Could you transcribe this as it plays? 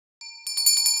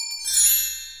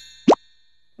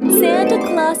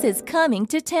Claus is coming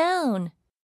to town.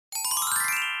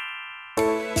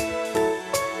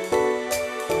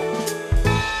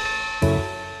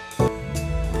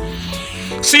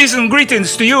 Season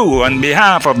greetings to you on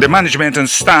behalf of the management and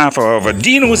staff of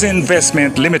Dino's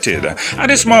Investment Limited. At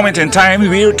this moment in time,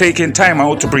 we're taking time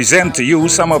out to present to you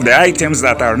some of the items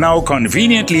that are now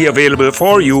conveniently available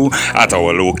for you at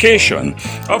our location.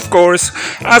 Of course,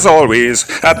 as always,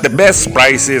 at the best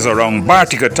prices around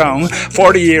Bartica Town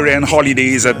for the year-end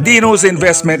holidays at Dino's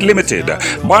Investment Limited.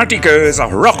 Bartica is a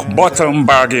rock-bottom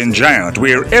bargain giant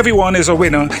where everyone is a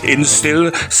winner in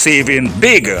still saving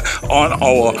big on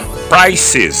our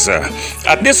prices.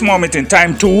 At this moment in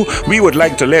time too, we would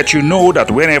like to let you know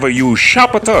that whenever you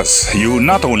shop at us, you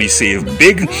not only save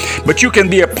big, but you can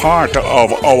be a part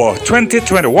of our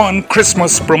 2021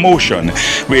 Christmas promotion,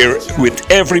 where with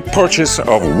every purchase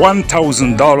of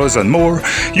 $1,000 and more,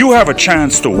 you have a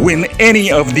chance to win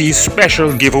any of these special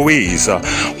giveaways.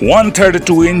 One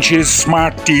 32 inches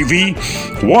smart TV,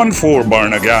 one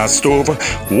 4-burner gas stove,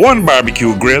 one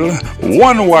barbecue grill,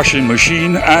 one washing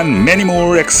machine, and many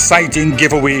more exciting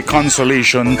giveaway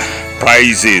consolation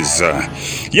prizes.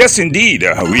 Yes, indeed,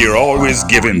 we are always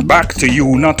giving back to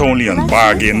you not only on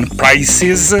bargain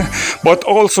prices, but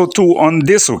also too on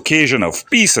this occasion of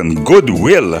peace and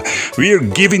goodwill. We are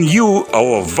giving you,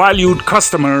 our valued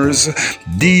customers,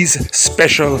 these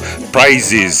special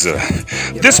prizes.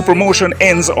 This promotion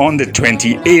ends on the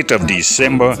 28th of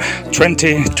December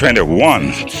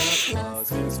 2021.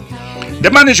 The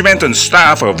management and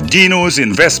staff of Dino's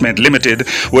Investment Limited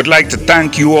would like to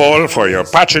thank you all for your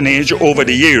patronage over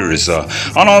the years,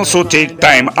 and also take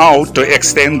time out to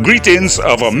extend greetings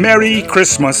of a Merry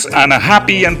Christmas and a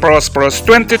happy and prosperous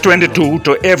 2022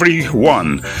 to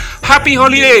everyone. Happy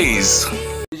holidays!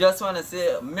 We just want to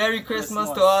say Merry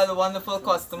Christmas to all the wonderful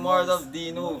customers of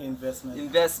Dino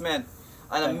Investment.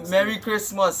 And a Merry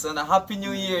Christmas and a Happy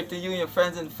New Year to you and your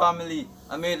friends and family.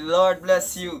 And may the Lord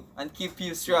bless you and keep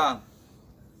you strong.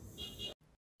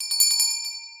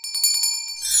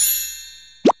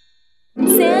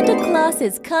 Santa Claus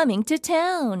is coming to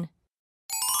town.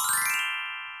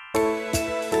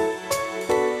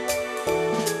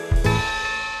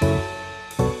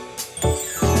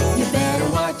 You better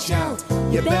watch out,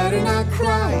 you better not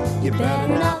cry, you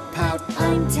better not pout,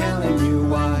 I'm telling you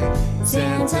why.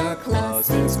 Santa Claus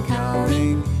is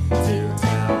coming to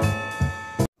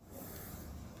town.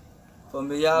 On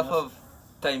behalf of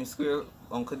Times Square,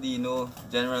 Uncle Dino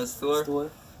General Store,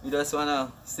 we just want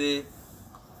to say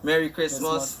Merry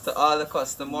Christmas to all the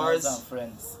customers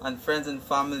and friends and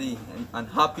family, and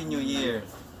Happy New Year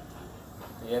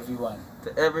to everyone.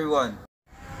 To everyone.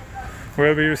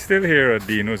 Well, we're still here at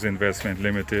Dino's Investment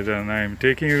Limited, and I'm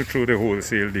taking you through the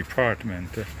wholesale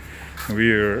department.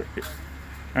 We're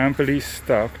amply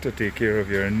stocked to take care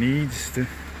of your needs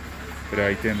with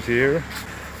items here.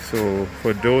 So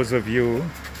for those of you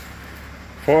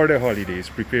for the holidays,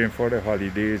 preparing for the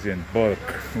holidays in bulk,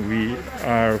 we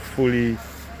are fully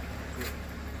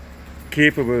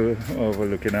capable of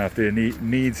looking after your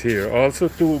needs here. Also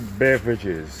two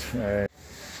beverages.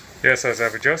 Yes, as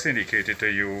I've just indicated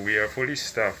to you, we are fully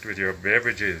stocked with your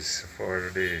beverages for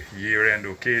the year-end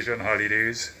occasion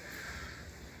holidays.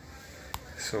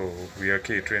 So we are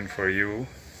catering for you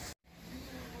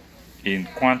in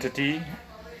quantity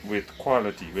with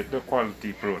quality, with the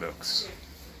quality products.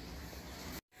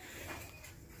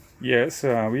 Yes,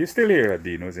 we're still here at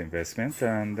Dino's Investment,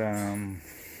 and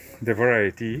the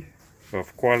variety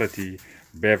of quality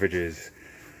beverages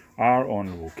are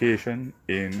on location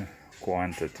in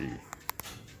quantity.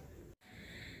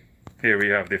 Here we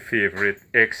have the favorite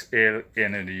XL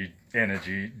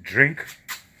energy drink.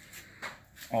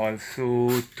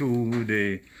 Also to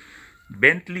the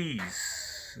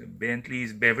Bentley's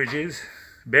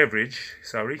beverage,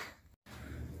 sorry,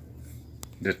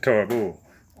 the turbo.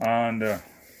 And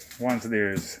once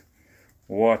there's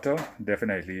water,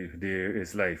 definitely there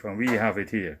is life, and we have it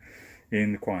here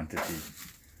in quantity.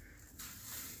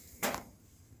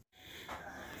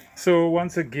 So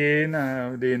once again,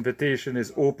 the invitation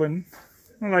is open,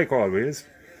 like always,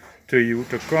 to you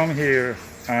to come here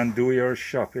and do your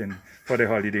shopping for the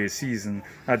holiday season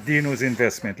at Dino's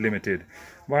Investment Limited,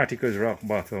 Bartica's rock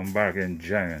bottom bargain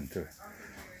giant.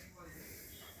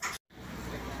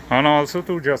 And also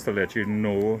just to let you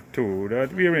know too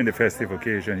that we are in the festive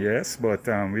occasion, yes, but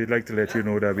we'd like to let you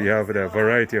know that we have a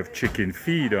variety of chicken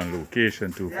feed on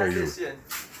location too for you.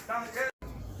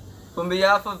 On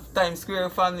behalf of Times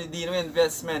Square Family Dino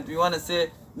Investment, we want to say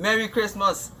Merry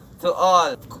Christmas to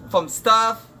all, from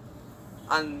staff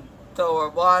and to our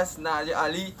boss Nadia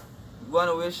Ali. we want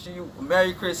to wish you a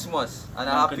Merry Christmas and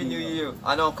a Happy New Year.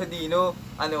 And Uncle Dino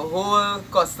and the whole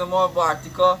customer of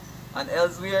Bartica and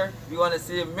elsewhere, we want to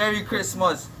say Merry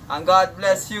Christmas and God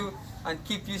bless you and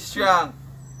keep you strong.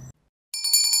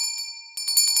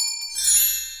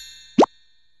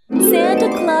 Santa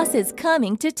Claus is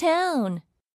coming to town.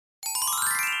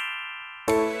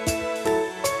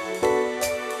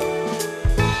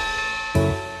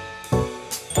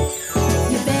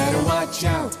 You better watch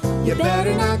out, you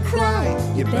better not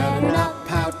cry, you better not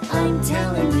pout, I'm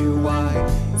telling you why.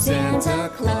 Santa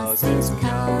Claus is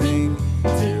coming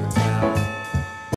to town.